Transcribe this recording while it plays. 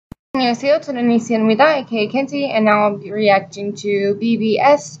안녕하세요. 저는 이시연입니다, aka Kenzie, and now I'll be reacting to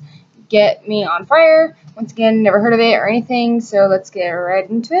BBS, Get Me on Fire. Once again, never heard of it or anything, so let's get right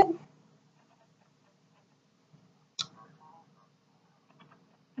into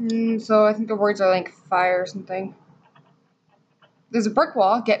it. So I think the words are like fire or something. There's a brick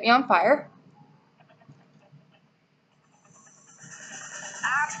wall, Get Me on Fire.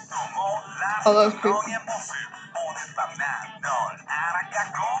 Oh, that was creepy.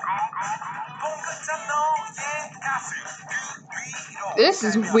 This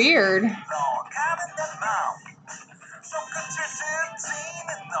is weird.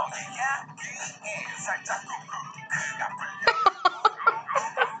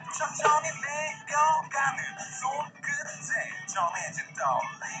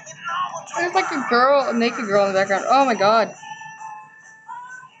 There's like a girl, a naked girl in the background. Oh my god.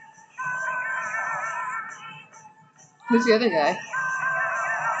 Who's the other guy?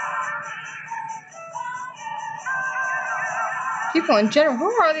 People in general.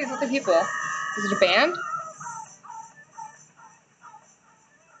 Who are these other people? Is it a band?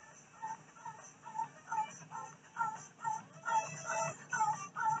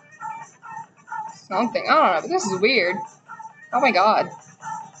 Something. I don't know, but this is weird. Oh my god.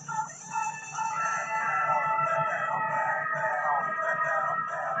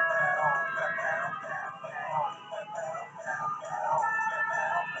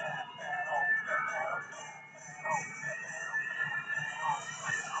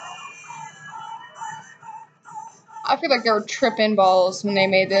 I feel like they were tripping balls when they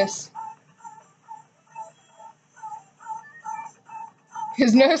made this.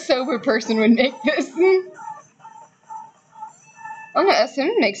 Because no sober person would make this. I know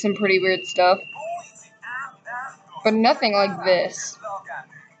SM makes some pretty weird stuff. But nothing like this.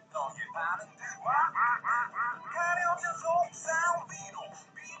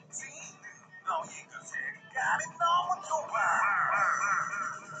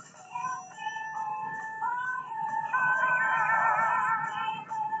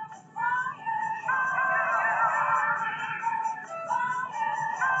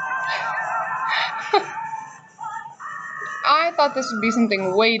 I thought this would be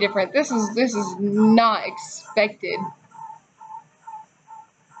something way different. This is not expected.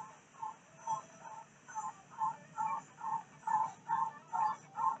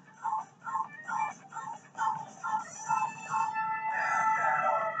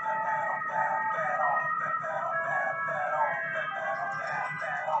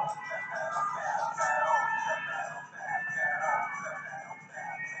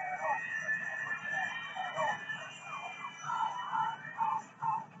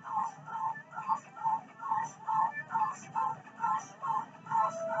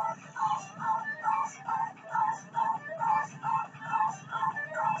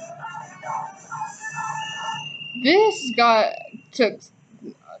 This took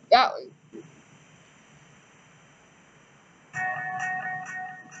that.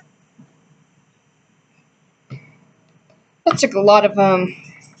 That took a lot of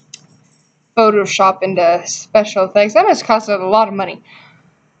Photoshop into special effects. That must cost a lot of money.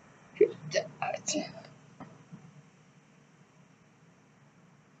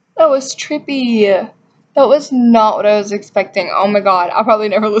 That was trippy. That was not what I was expecting. Oh my god, I'll probably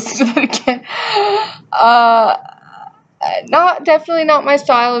never listen to that again. Definitely not my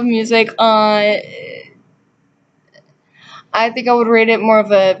style of music. I think I would rate it more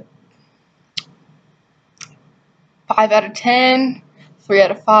of a 5 out of 10, 3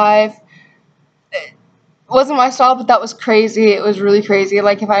 out of 5. It wasn't my style, but that was crazy. It was really crazy.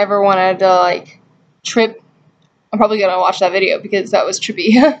 Like, if I ever wanted to, like, trip, I'm probably gonna watch that video because that was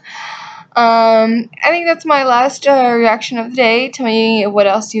trippy. I think that's my last reaction of the day. Tell me what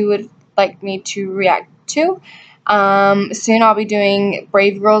else you would like me to react to. Soon I'll be doing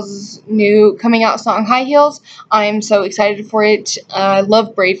Brave Girls' new coming out song, High Heels. I'm so excited for it. I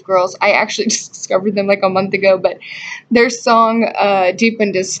love Brave Girls. I actually just discovered them like a month ago, but their song, Deep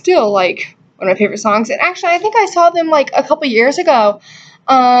End, is still like one of my favorite songs. And actually, I think I saw them like a couple years ago.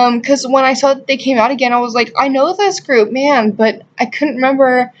 Because when I saw that they came out again, I was like, I know this group, man, but I couldn't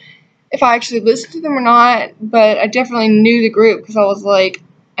remember if I actually listened to them or not, but I definitely knew the group because I was like,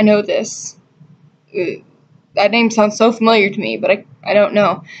 I know this. That name sounds so familiar to me, but I don't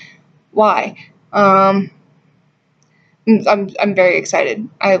know why. I'm very excited.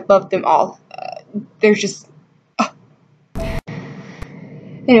 I love them all. They're just.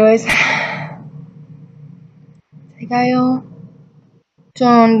 Anyways, 제가요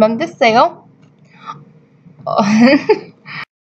좀 만드세요.